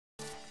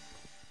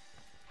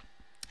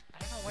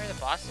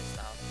bosses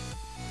though.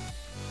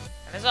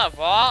 And there's a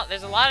vault.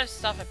 There's a lot of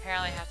stuff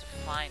apparently I have to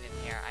find in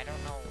here. I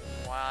don't know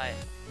what,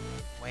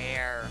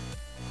 where.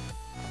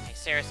 Okay,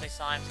 seriously,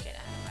 slimes, get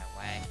out of my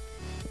way.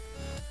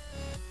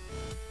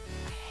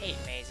 I hate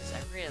mazes.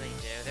 I really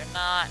do.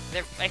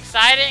 They're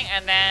exciting,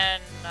 and then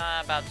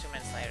about 2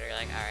 minutes later, you're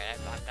like, all right,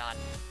 I'm done.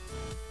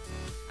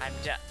 I'm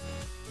done.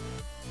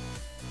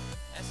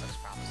 This looks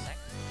promising.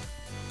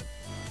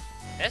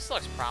 This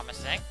looks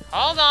promising.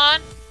 Hold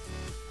on.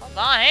 Hold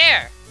on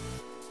here.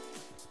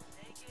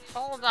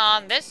 Hold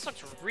on. This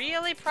looks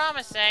really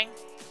promising.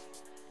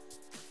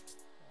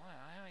 What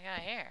do we got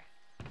here?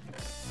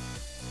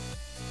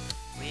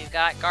 We've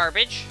got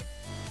garbage.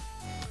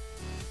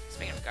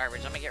 Speaking of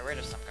garbage, let me get rid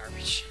of some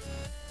garbage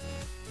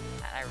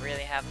that I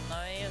really have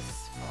no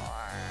use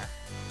for.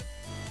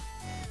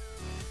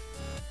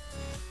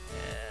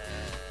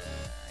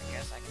 I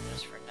guess I can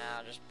just for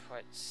now just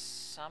put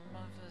some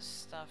of the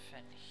stuff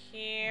in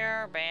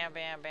here. Bam,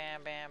 bam,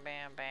 bam, bam,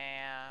 bam,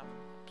 bam.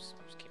 So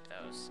just keep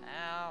those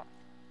out.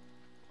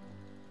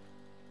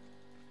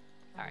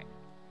 Alright.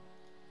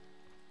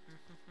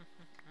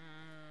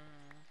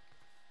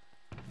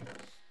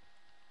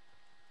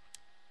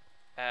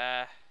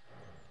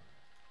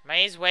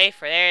 Maze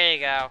wafer, there you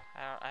go.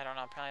 I don't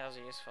know, apparently those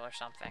are useful or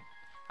something.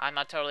 I'm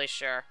not totally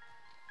sure.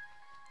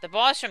 The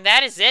boss room,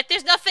 that is it?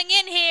 There's nothing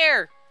in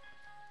here!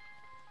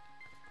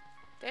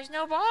 There's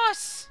no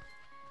boss!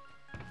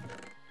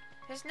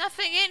 There's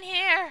nothing in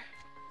here!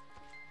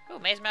 Ooh,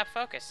 maze map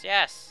focus,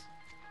 yes.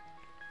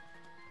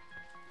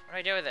 What do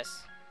I do with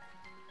this?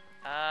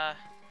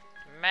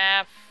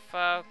 Map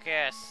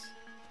focus.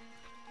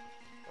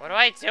 What do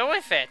I do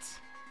with it?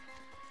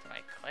 Do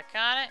I click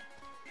on it?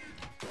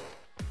 Do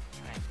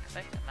I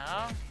click?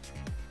 No.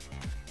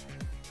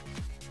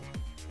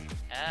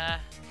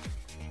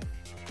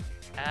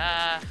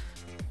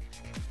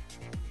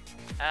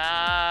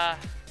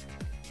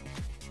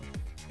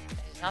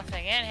 There's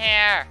nothing in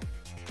here.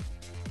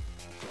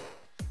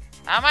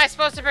 How am I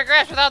supposed to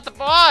progress without the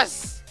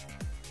boss?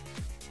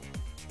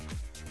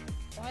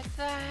 What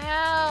the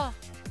hell?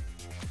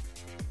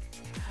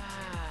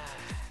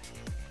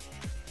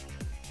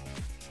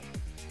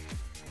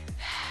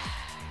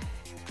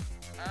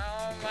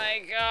 Oh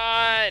my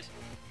god.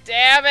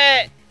 Damn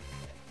it.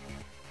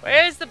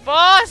 Where's the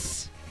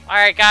boss?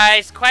 Alright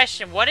guys,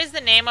 question. What is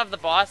the name of the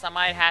boss? I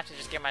might have to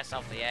just give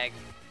myself the egg.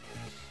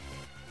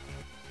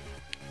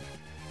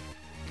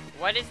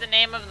 What is the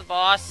name of the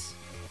boss?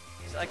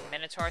 Is it like a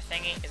minotaur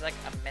thingy? Is it like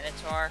a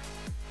minotaur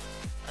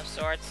of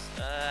sorts?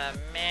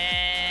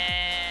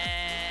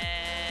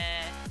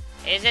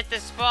 Is it the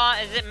spawn?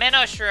 Is it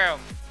Minnow Shroom?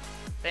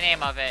 The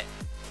name of it.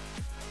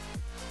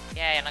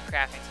 Yeah, and a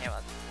crafting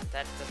table.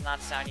 That does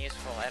not sound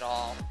useful at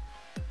all.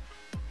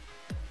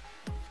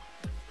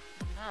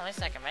 Well, at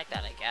least I can make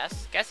that, I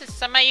guess. Guess it's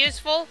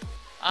semi-useful.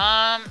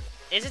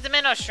 Is it the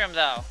Minnow Shroom,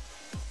 though?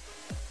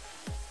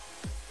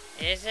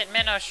 Is it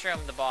Minnow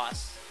Shroom, the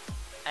boss?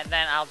 And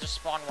then I'll just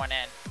spawn one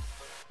in.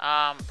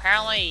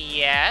 Apparently,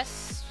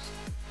 yes.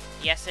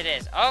 Yes, it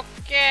is.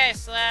 Okay,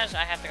 slash,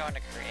 I have to go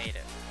into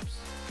creative. Oops.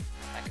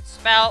 I could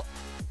spell.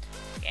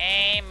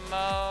 Game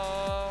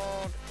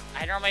mode.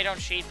 I normally don't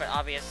cheat, but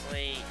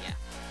obviously, yeah.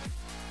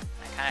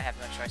 I kind of have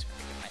no choice but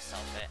to give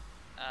myself it.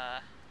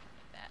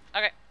 That.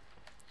 Okay.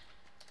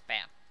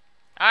 Bam.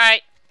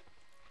 Alright.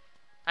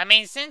 I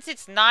mean, since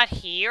it's not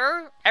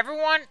here,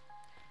 everyone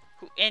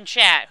who in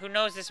chat who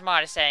knows this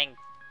mod is saying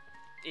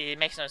it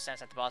makes no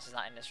sense that the boss is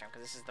not in this room,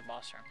 because this is the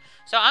boss room.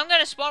 So I'm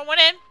gonna spawn one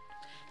in,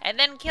 and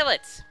then kill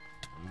it.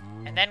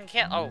 And then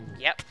kill... Oh,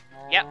 yep.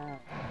 Yep.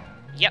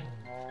 Yep.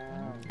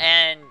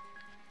 And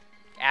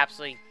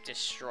absolutely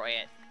destroy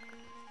it.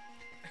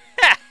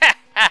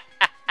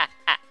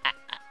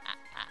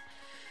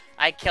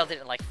 I killed it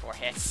in like 4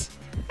 hits.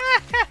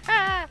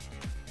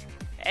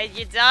 Hey,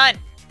 you're done.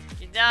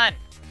 You're done.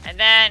 And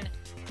then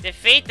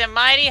defeat the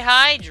mighty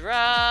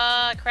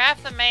Hydra.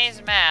 Craft the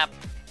maze map.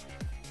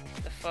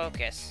 The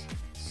focus.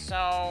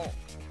 So,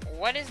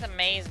 what is the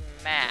maze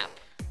map?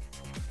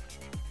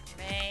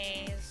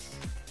 Maze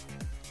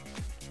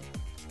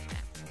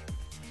map.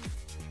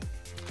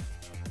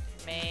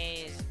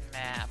 Maze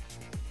map.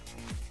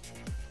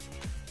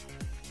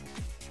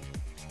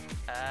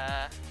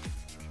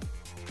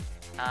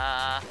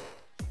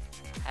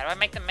 How do I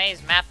make the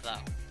maze map, though?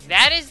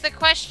 That is the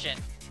question.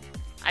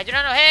 I do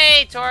not know.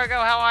 Hey,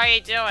 Torgo, how are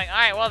you doing?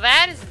 Alright, well,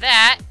 that is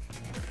that.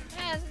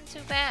 That wasn't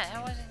too bad.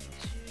 That wasn't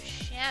too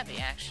shabby,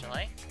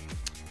 actually.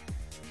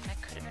 That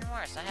could have been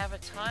worse. I have a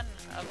ton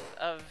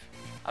of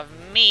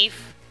meat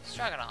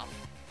stroganoff.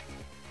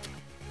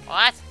 Well,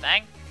 that's a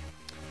thing.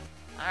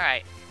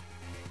 Alright.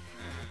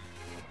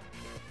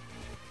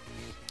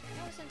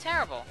 That wasn't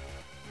terrible.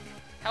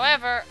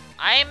 However,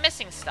 I am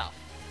missing stuff.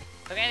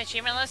 Looking at the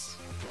achievement list.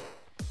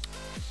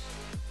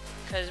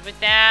 Because with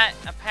that,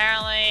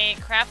 apparently,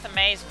 craft the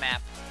maze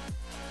map.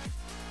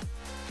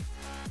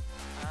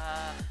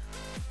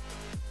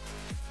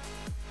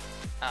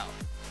 Oh.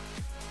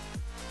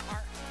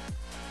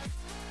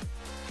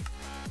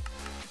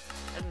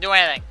 Doesn't do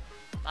anything.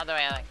 Not doing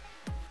anything.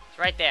 It's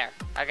right there.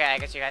 Okay, I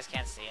guess you guys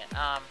can't see it.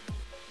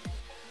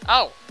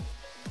 Oh!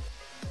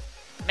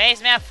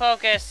 Maze map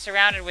focus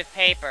surrounded with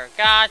paper.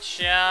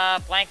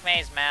 Gotcha! Blank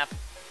maze map.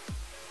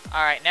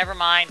 Alright, never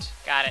mind.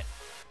 Got it.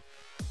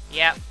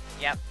 Yep.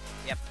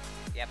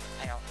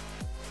 I don't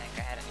think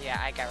I had it. Yeah,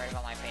 I got rid of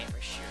all my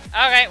paper. Shoot.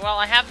 Okay, well,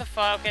 I have the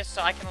focus,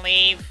 so I can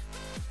leave.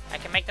 I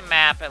can make the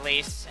map, at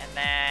least. And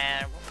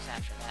then... what was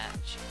after that?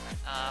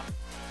 Achievement.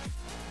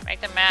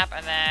 Make the map,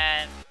 and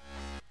then...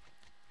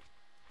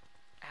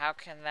 How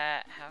can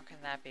that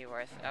be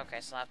worth... Okay,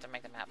 so I'll have to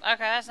make the map. Okay,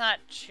 that's not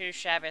too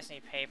shabby. I just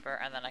need paper,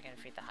 and then I can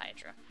defeat the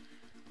Hydra.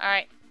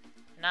 Alright.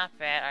 Not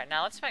bad. Alright,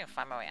 now let's see if I can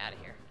find my way out of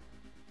here.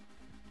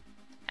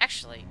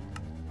 Actually...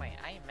 Wait,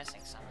 I am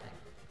missing something.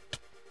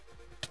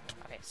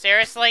 Okay,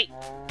 seriously?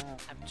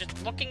 I'm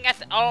just looking at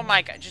the... Oh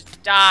my god,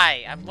 just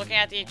die. I'm looking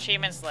at the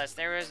achievements list.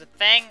 There is a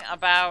thing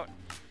about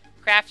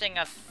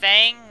crafting a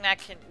thing that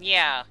can...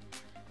 Yeah.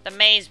 The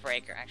Maze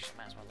Breaker. Actually,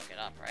 might as well look it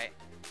up, right?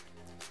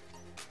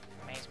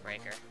 Maze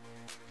Breaker.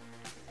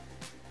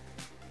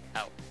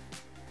 Oh.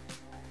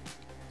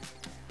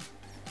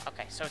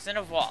 Okay, so it's in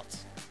a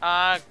vault.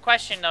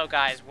 Question though,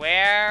 guys.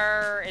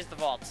 Where is the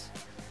vault?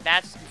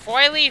 That's... Before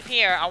I leave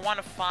here, I want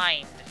to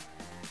find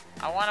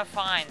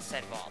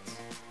said vault.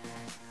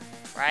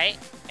 Right?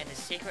 In the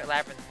secret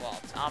labyrinth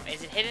vault.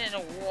 Is it hidden in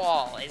a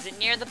wall? Is it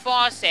near the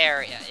boss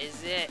area?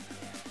 Is it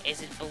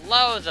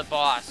below the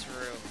boss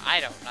room? I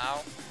don't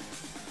know.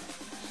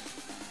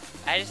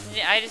 I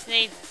just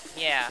need,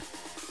 yeah.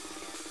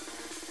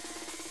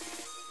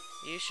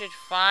 You should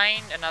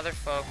find another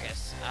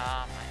focus. I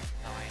have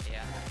no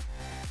idea.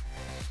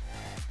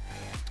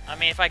 I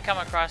mean, if I come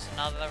across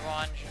another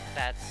one,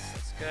 that's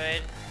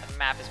good. The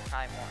map is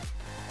probably more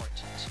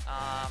important.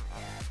 Oh,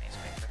 maze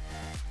paper.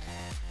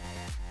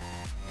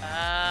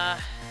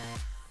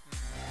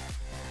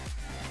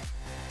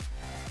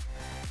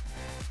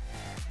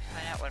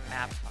 Find out what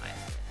map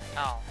finds it.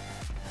 Oh.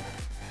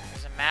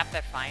 There's a map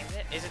that finds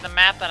it? Is it the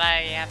map that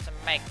I have to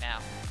make now?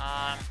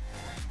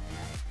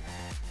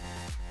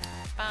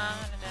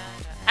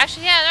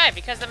 Actually, yeah, right,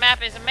 because the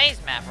map is a maze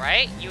map,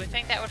 right? You would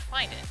think that would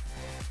find it.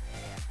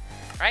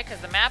 Right?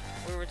 Because the map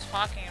we were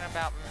talking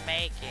about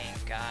making,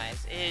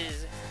 guys,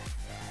 is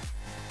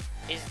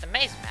the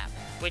maze map,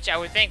 which I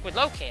would think would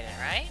locate it,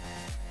 right?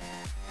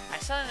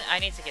 I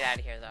need to get out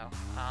of here, though.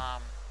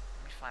 Let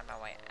me find my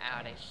way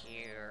out of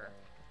here.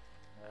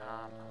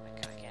 Oh my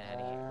god, get out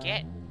of here.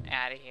 Get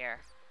out of here.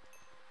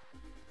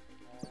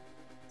 Is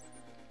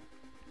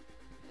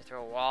it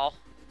through a wall?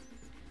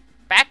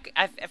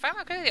 If I'm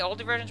looking at the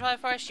older version of Twilight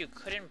Forest, you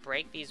couldn't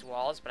break these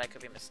walls, but I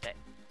could be mistaken.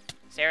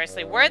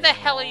 Seriously, where the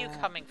hell are you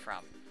coming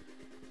from?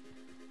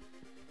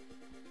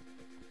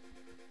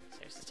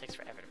 Seriously, this takes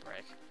forever to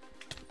break.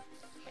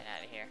 Get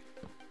out of here.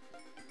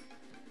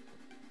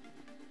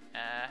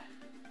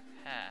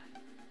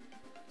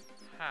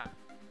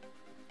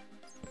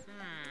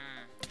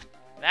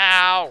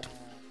 Now!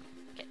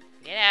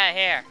 Get out of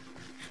here.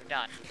 We're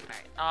done.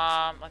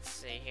 Alright, let's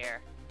see here.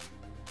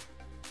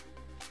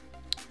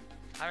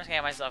 I'm just gonna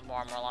get myself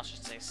more and more launch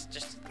sticks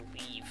just to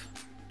leave.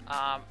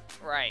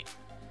 Right.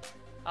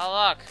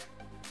 Oh, look.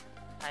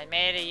 I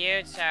made a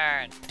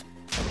U-turn.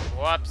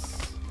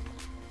 Whoops.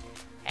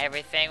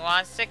 Everything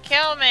wants to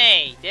kill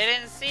me.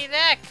 Didn't see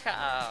that.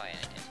 Oh,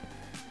 yeah,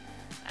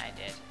 I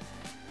did.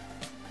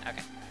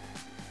 Okay.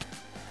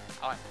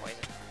 Oh, I'm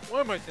poisoned. Why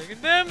am I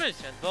taking damage?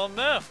 I don't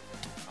know.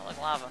 Oh,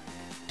 look, lava.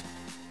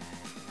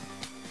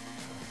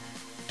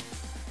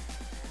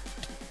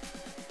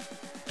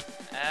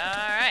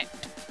 Alright.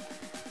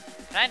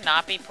 Could I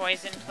not be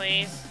poisoned,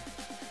 please?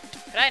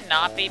 Could I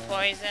not be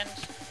poisoned?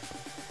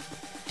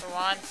 For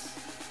once?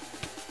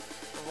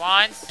 For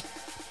once?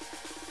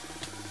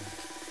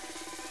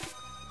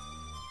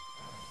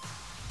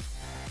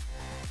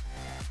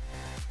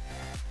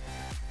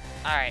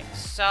 Alright,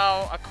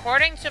 so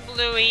according to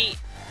Bluey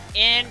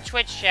in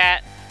Twitch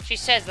chat, she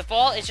says the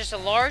vault is just a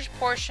large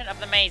portion of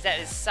the maze that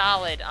is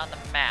solid on the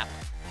map.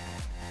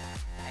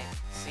 I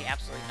see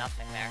absolutely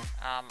nothing there.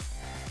 I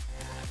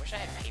wish I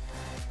had paper.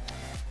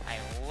 I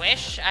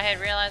wish I had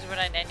realized what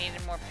I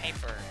needed more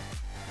paper.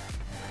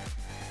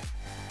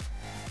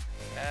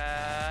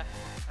 Huh?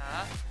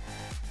 Is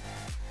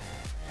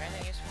there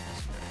anything useful in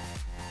this room?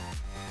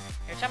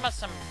 You're talking about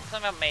something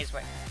about maze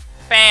way.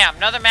 Bam!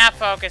 Another map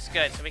focus,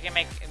 good. So we can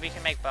make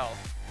both.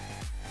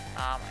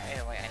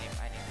 Either way, I need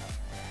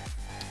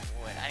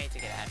wood. I need to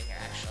get out of here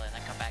actually, and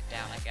then come back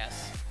down, I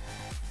guess.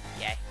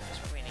 Yay, that's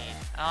what we need.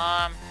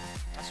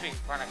 Unless we can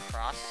run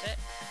across it.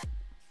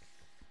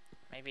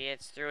 Maybe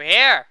it's through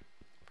here.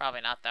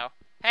 Probably not though.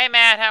 Hey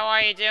Matt, how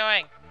are you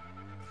doing?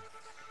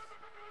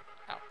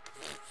 Oh.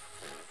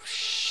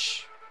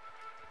 Shh.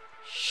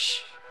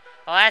 Shh.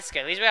 Well, that's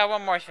good. At least we got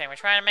one more thing. We're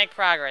trying to make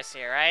progress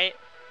here, right?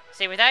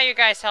 See, without your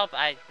guys' help,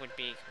 I would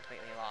be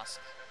completely lost.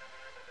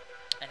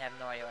 And have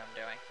no idea what I'm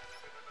doing.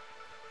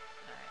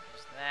 Alright,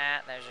 there's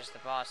that. There's just the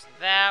boss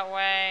that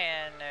way.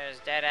 And there's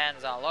dead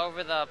ends all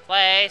over the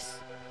place.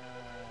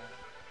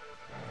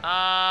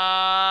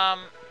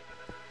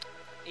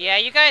 Yeah,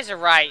 you guys are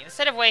right.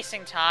 Instead of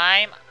wasting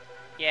time,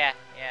 Yeah.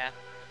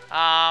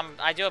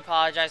 I do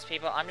apologize,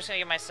 people. I'm just gonna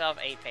give myself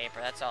 8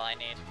 paper. That's all I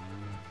need.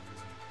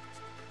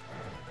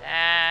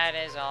 That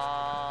is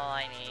all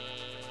I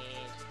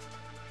need.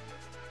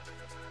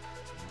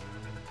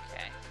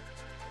 Okay.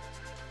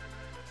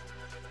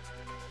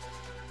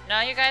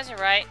 No, you guys are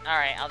right.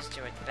 Alright, I'll just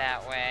do it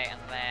that way, and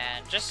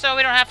then... Just so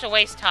we don't have to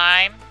waste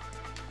time.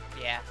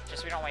 Yeah,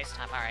 just so we don't waste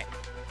time. Alright.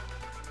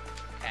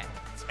 Okay,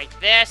 let's make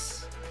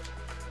this.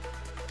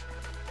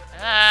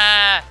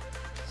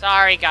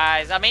 Sorry,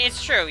 guys. I mean,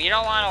 it's true. You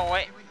don't want to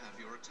wait. May we have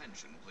your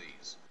attention,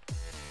 please?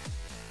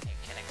 Are you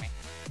kidding me?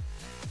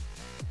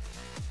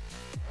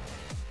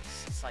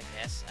 It's like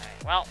this.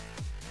 Alright,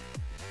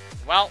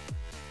 well,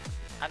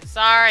 I'm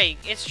sorry.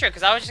 It's true,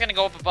 because I was just going to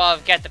go up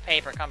above, get the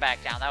paper, come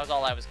back down. That was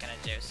all I was going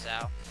to do,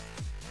 so.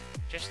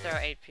 Just throw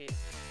 8 pieces.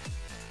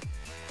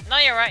 No,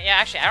 you're right. Yeah,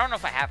 actually, I don't know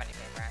if I have any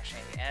paper,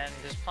 actually. And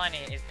there's plenty.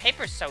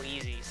 Paper's so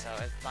easy, so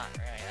it's not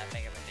really that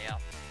big of a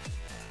deal.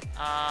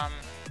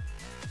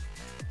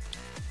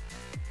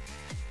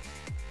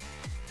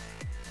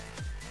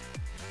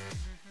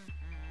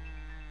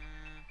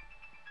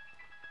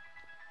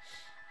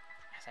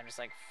 I'm just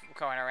like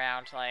going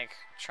around like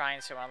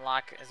trying to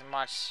unlock as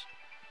much,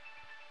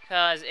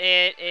 because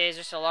it is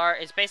just a large.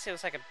 It's basically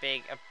looks like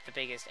the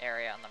biggest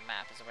area on the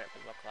map is what it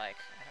would look like.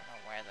 I don't know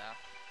where though.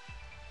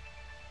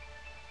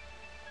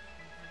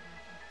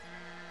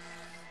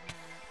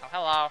 Oh,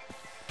 hello.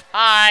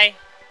 Hi.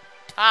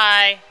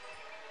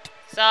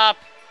 What's up?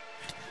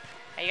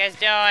 How you guys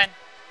doing?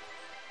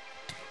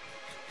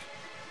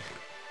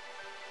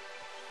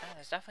 Oh,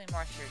 there's definitely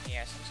more through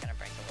here, so I'm just gonna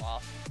break the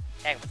wall.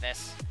 Heck with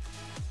this.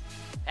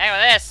 Hang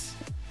with this!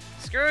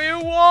 Screw you,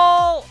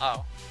 wall!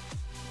 Oh.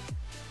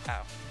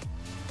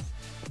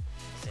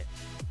 Is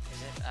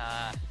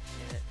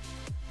it?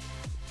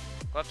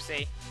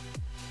 Whoopsie.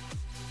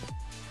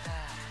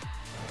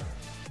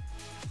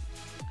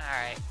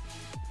 Alright.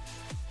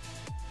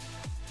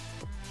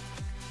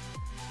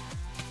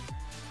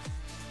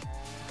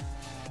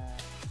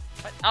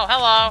 What? Oh,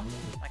 hello!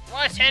 Like,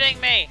 what's hitting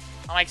me?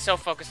 I'm like so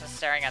focused on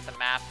staring at the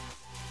map.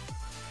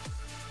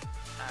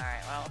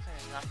 Alright, well, looks like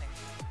there's nothing.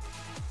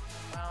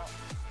 Well,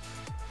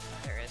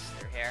 there is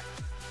through here.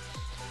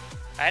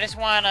 I just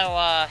want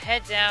to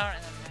head down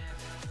and then...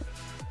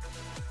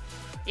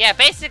 Yeah,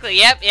 basically,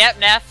 yep,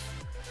 Neff.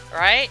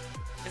 Right?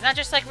 Isn't that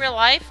just like real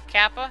life,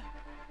 Kappa?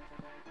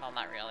 Well,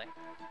 not really.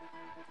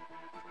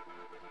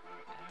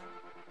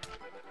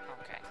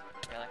 Okay,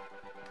 really?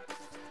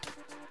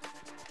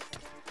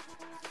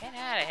 Get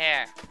out of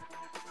here.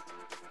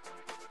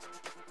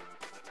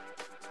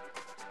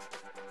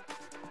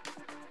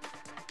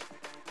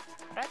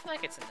 But I feel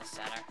like it's in the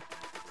center.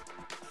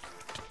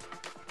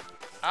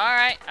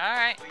 Alright.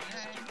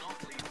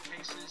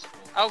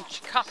 Oh,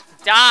 come,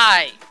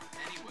 die!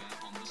 Anywhere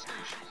on the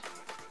station.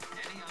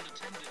 Any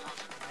unattended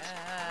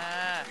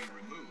items will be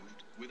removed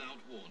without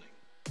warning.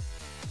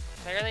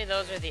 Clearly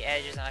those are the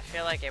edges, and I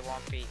feel like it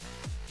won't be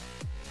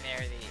near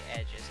the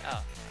edges.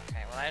 Oh,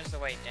 okay, well there's the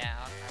way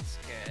down. That's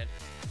good.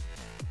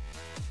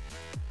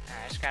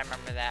 Alright, I just gotta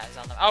remember that is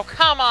on the... Oh,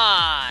 come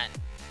on!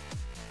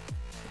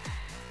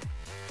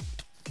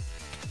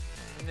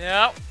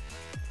 Nope.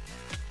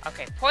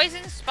 Okay,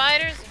 poison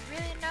spiders are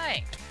really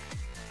annoying.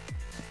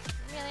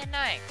 Really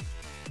annoying.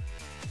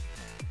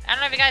 I don't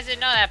know if you guys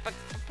didn't know that, but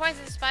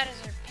poison spiders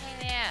are a pain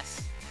in the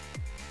ass.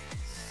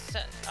 So,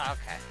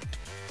 okay.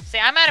 See,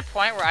 I'm at a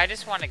point where I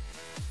just want to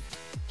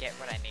get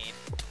what I need.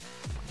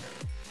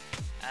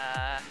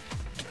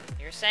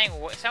 You were saying,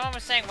 someone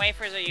was saying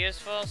wafers are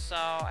useful, so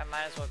I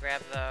might as well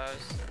grab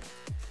those.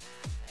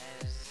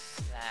 Is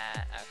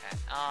that, okay.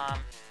 Alright.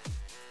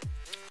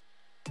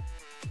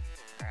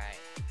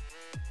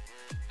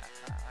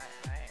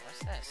 Alright, what's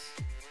this?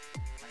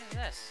 What is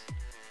this?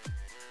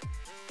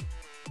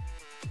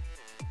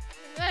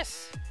 What is this?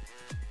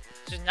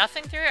 There's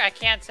nothing through here? I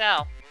can't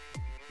tell.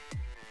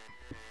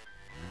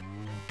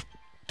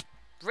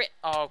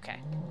 Oh, okay.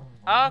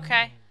 Okay.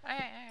 Alright,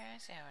 I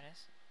see how it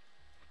is.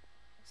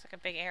 It's like a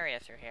big area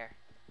through here.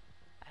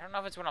 I don't know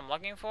if it's what I'm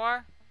looking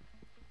for.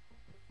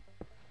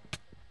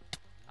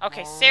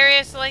 Okay,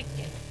 seriously?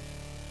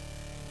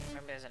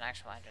 Maybe there's an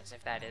actual entrance,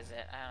 if that is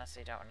it. I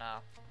honestly don't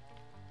know.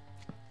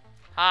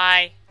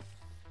 Hi.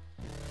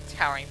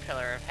 Towering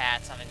pillar of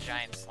hats on a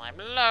giant slime.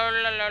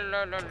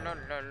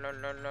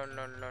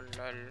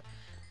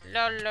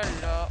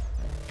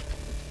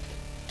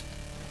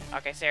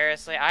 Okay,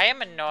 seriously, I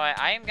am annoyed.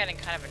 I am getting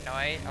kind of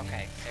annoyed.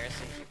 Okay,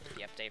 seriously,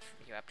 you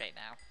update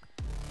now.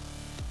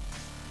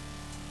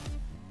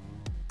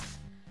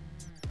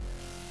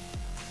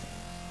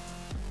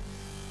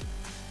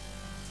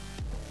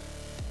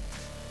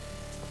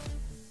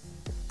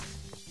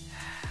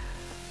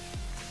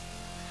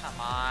 Come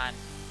on.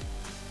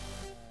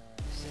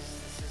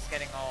 This is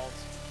getting old.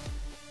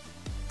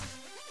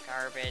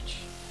 Garbage.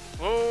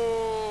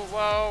 Whoa,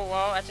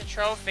 whoa, that's a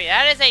trophy.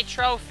 That is a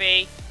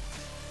trophy.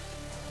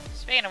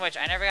 Speaking of which,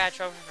 I never got a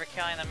trophy for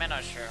killing the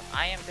minnow shrew.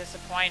 I am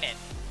disappointed.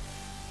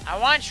 I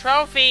want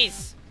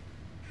trophies!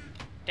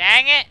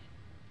 Dang it!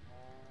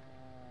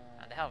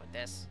 What the hell with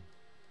this?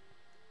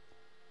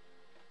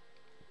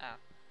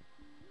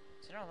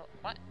 there no...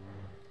 What?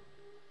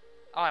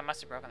 Oh, I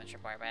must have broken the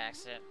tripwire by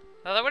accident.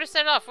 Well, that would have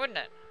set it off, wouldn't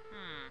it?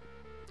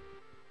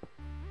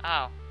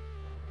 Oh.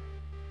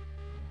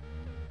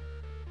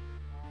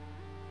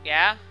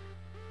 Yeah?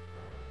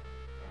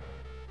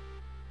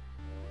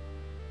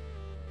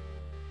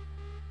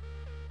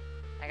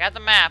 I got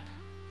the map.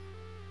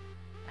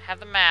 I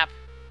have the map.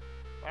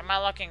 What am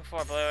I looking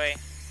for, Bluey?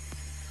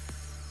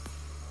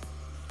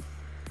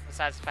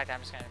 Besides the fact that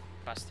I'm just gonna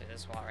bust through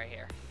this wall right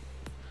here.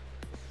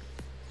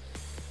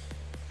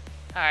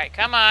 Alright,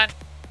 come on.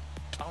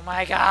 Oh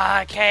my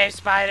god, cave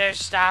spiders,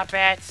 stop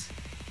it!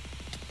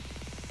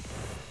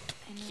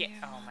 Yeah,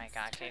 oh my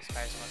god, cave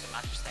spiders are the most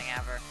obnoxious thing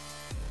ever.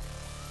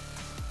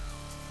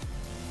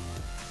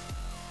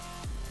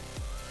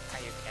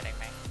 Are you kidding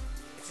me?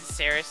 Is it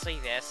seriously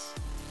this?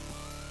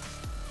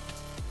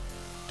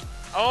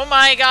 Oh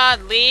my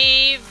god,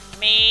 leave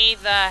me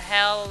the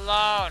hell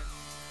alone!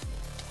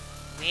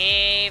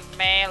 Leave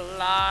me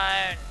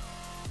alone!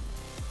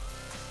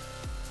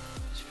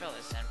 Just fill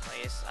this in,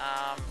 please.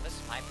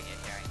 This might be it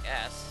here, I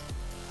guess.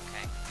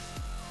 Okay.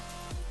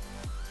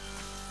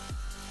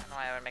 I don't know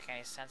why that would make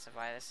any sense of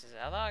why this is...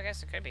 Although, I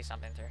guess it could be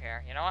something through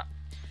here. You know what?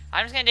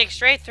 I'm just gonna dig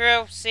straight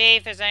through, see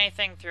if there's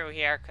anything through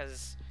here,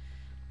 because...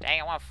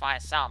 Dang, I want to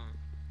find something.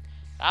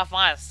 I'll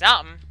find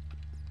something.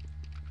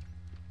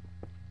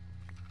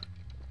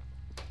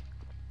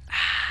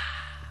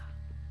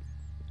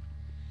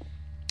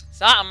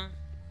 Something.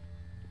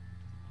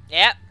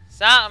 Yep,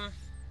 something.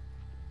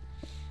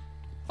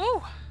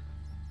 Whew.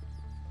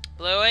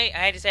 Bluey, I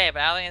hate to say it,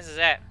 but I don't think this is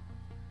it.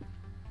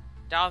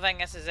 Don't think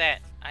this is it.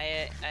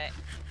 I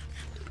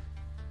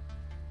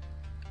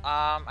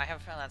have a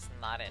feeling that's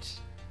not it.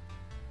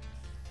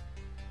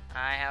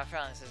 I have a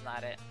feeling this is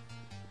not it.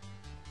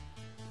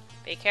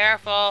 Be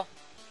careful.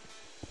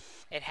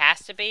 It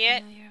has to be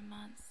it. You're a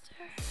monster.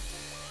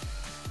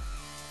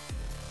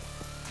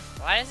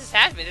 Why does this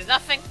have to be? There's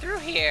nothing through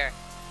here.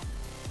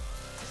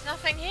 There's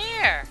nothing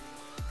here.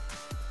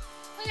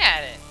 Look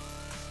at it.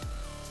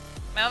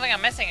 The only thing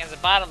I'm missing is the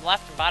bottom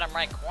left and bottom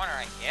right corner,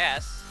 I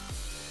guess.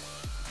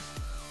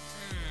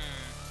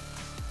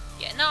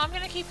 Yeah, no, I'm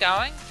gonna keep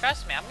going.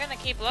 Trust me, I'm gonna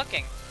keep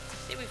looking.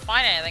 See if we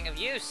find anything of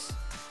use.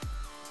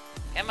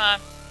 Come on.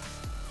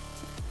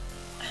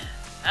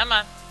 Come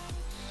on.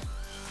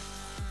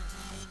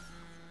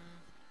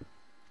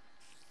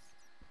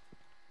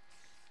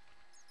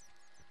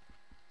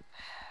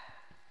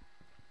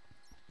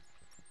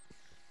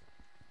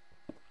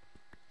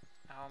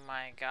 Oh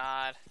my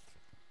god.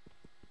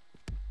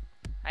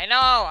 I know!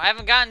 I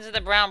haven't gotten to the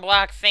brown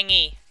block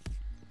thingy.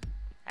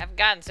 I haven't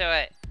gotten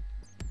to it.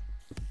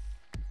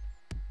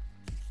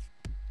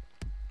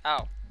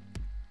 Oh.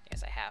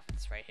 Yes, I have.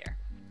 It's right here.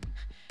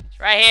 It's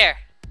right here!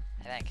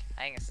 I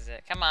think this is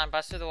it. Come on,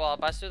 bust through the wall.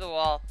 Bust through the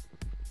wall.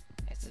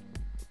 It's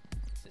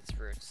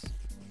roots.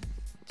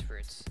 It's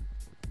roots.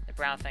 The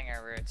brown thing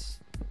are roots.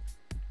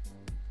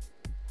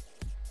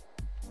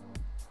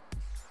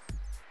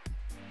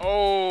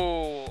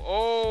 Oh,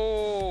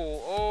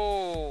 oh,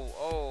 oh,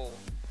 oh,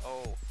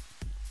 oh,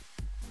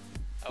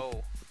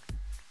 oh.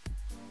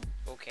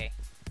 Okay.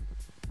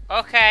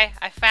 Okay,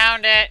 I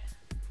found it.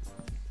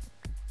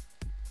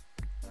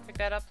 Pick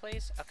that up,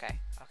 please. Okay,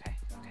 okay,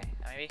 okay.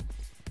 Maybe.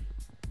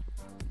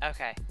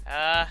 Okay.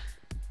 I'm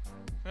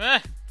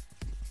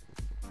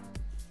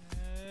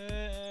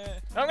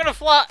gonna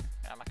fly.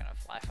 No, I'm not gonna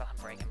fly. I feel I'm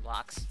breaking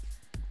blocks.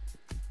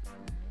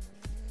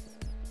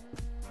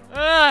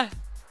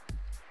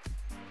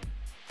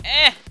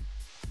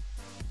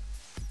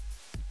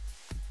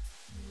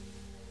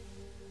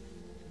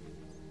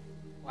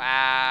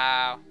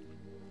 Wow.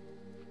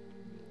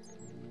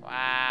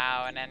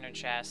 Wow, an ender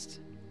chest.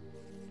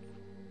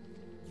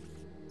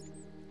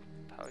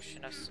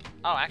 Potion of...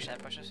 Oh, actually,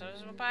 that potion of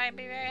souls would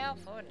probably be very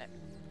helpful, wouldn't it?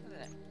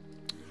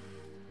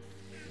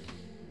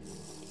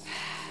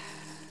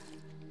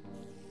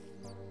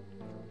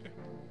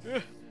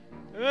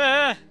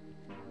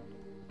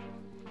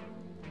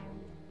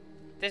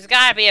 There's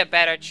gotta be a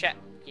better chest.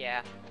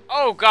 Yeah.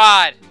 Oh,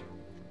 God.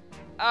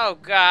 Oh,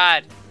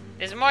 God.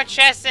 There's more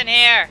chests in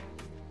here.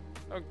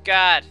 Oh,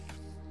 God.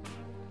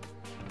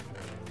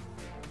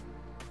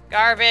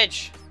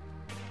 Garbage.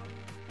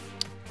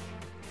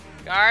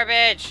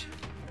 Garbage.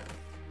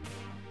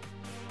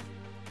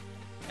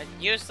 A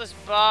useless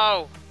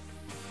bow.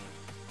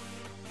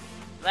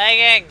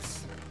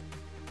 Leggings.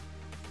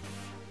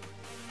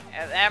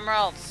 And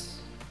emeralds.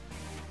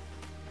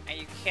 Are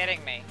you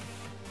kidding me?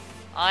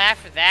 All that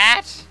for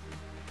that?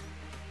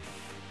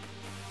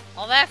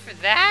 All that for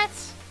that?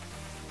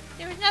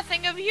 There was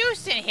nothing of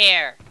use in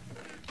here.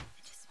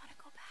 I just want to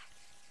go back.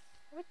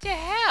 What the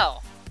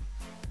hell?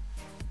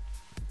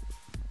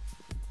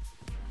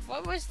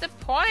 What was the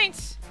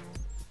point?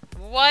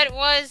 What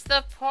was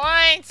the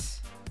point?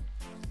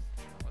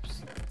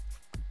 Whoops.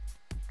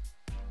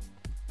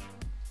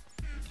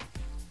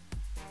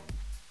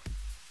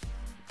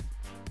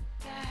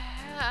 The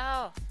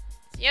hell?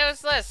 It's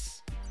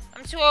useless.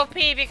 I'm too OP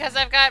because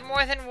I've got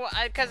more than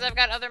because I've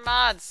got other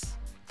mods.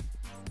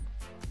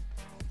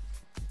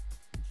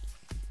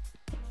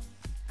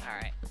 All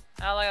right.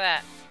 Oh, look at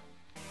that.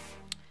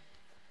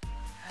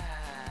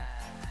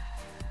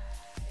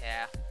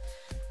 Yeah.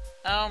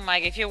 Oh my,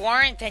 if you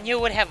weren't, then you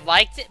would have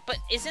liked it. But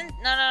isn't...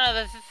 No.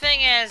 The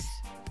thing is...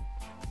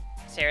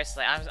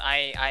 Seriously,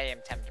 I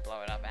am tempted to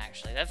blow it up,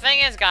 actually. The thing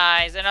is,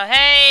 guys, you know,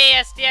 hey,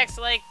 SDX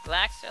Lake,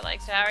 Blackster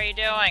Lakes, how are you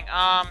doing?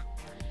 I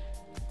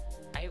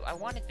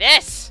wanted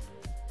this.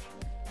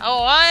 I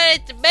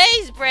wanted the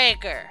maze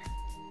breaker.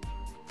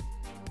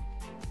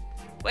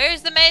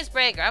 Where's the maze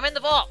breaker? I'm in the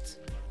vault.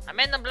 I'm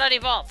in the bloody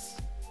vaults.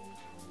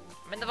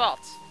 I'm in the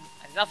vault.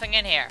 There's nothing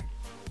in here.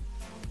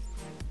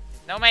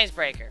 No maze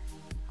breaker.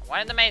 I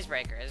wanted the maze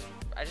breaker. It's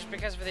just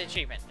because of the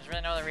achievement. There's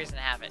really no other reason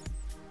to have it.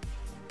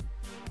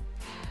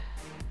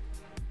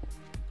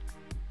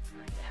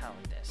 What the hell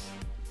with this?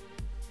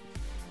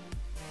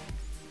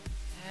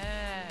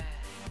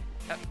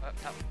 Oh,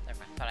 never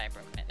mind. Thought I had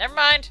broken it. Never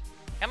mind.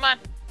 Come on.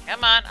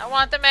 Come on. I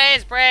want the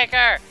maze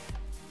breaker.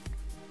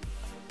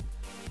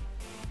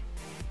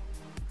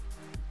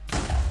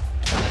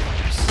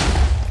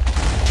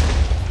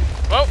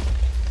 Whoa!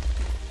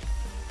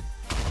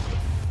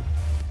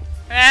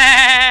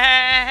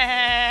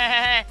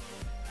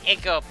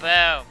 Echo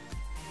boom!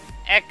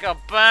 Echo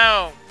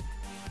boom!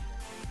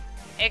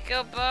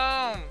 Echo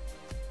boom!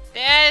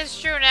 That is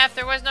true, Neff.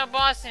 There was no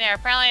boss in here.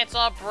 Apparently it's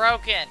all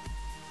broken.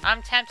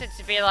 I'm tempted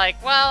to be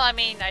like, well, I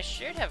mean, I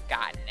should have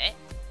gotten it.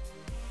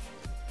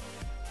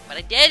 But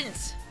I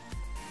didn't!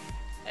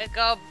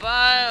 Echo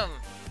boom!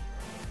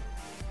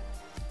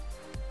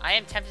 I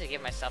am tempted to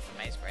give myself a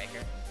maze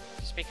breaker.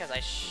 Just because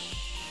I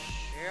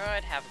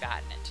should have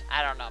gotten it.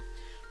 I don't know.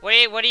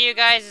 What are you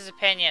guys'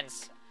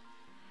 opinions?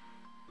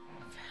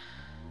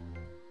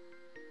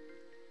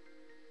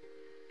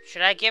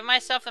 Should I give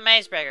myself the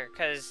maze breaker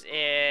because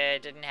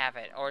it didn't have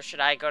it? Or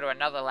should I go to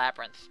another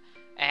labyrinth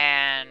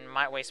and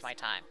might waste my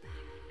time?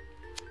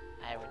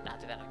 I would not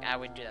do that. I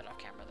wouldn't do that off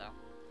camera though.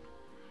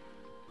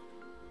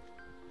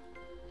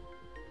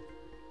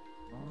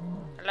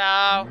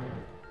 Hello?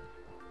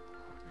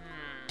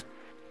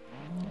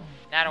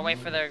 Now to wait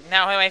for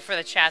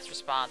the chat's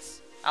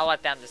response. I'll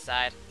let them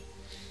decide.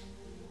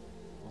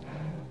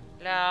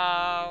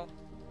 No.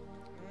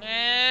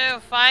 No,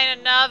 find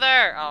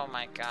another. Oh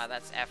my god,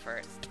 that's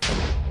effort.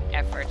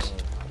 Effort.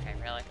 Okay,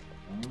 really?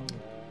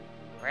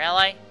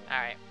 Really?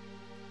 Alright.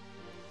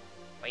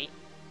 Wait.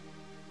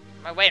 What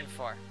am I waiting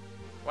for?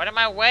 What am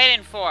I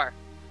waiting for?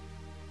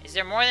 Is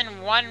there more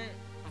than one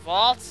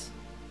vault?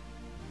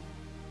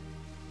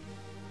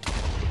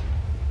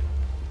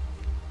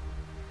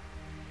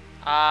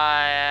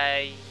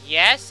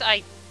 Yes,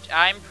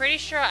 I'm pretty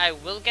sure I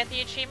will get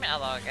the achievement,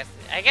 although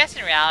I guess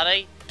in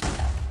reality,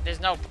 there's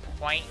no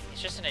point.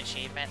 It's just an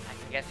achievement.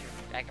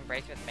 I can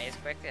break through the maze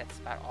quickly. That's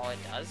about all it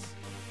does.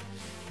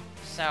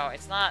 So,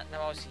 it's not the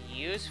most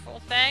useful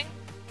thing.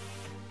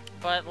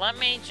 But let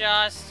me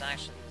just...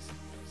 Actually,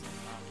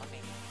 let me...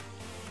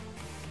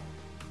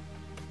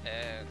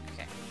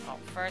 Okay. Well,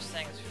 first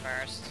things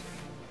first.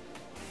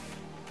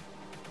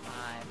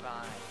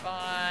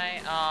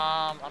 Bye.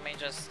 Let me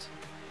just...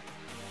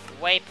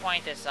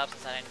 waypoint this up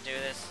since I didn't do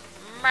this.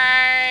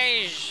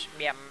 Mage!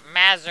 Yeah,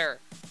 Mazer.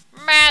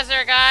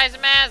 Mazer, guys,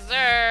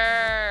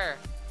 Mazer!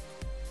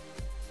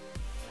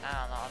 I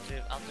don't know,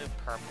 I'll do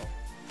purple.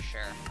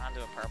 Sure, I'll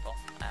do a purple.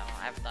 I don't know,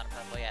 I haven't done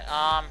purple yet.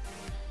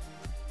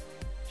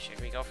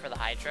 Should we go for the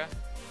Hydra?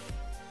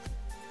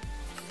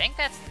 I think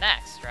that's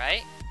next,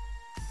 right?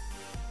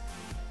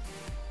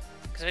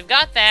 Because we've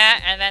got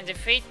that, and then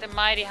defeat the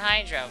mighty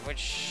Hydra, which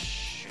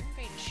shouldn't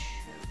be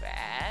too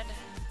bad.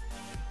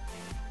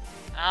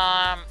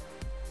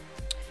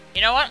 You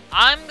know what?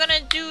 I'm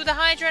gonna do the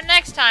Hydra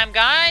next time,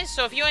 guys.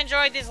 So if you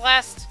enjoyed these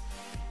last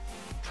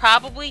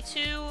probably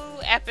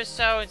 2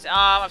 episodes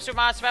of Super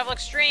Mario Survival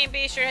Extreme,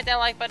 be sure to hit that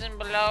like button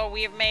below.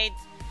 We have made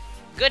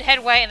good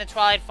headway in the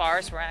Twilight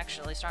Forest. We're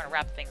actually starting to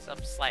wrap things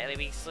up slightly.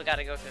 We still got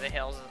to go through the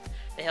hills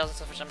and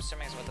stuff, which I'm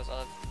assuming is what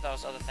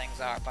those other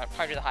things are. But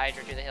probably do the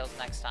Hydra, do the hills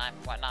next time,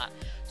 and whatnot.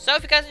 So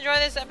if you guys enjoyed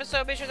this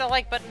episode, be sure to hit the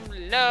like button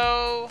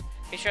below.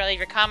 Be sure to leave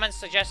your comments,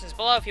 suggestions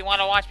below if you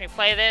want to watch me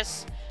play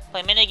this.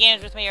 Play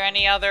minigames with me or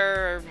any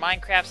other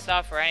Minecraft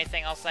stuff or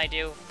anything else I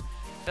do.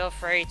 Feel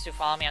free to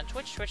follow me on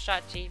Twitch,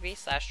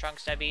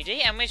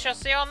 twitch.tv/TrunksWD. And we shall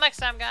see you all next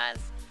time, guys.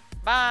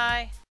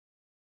 Bye.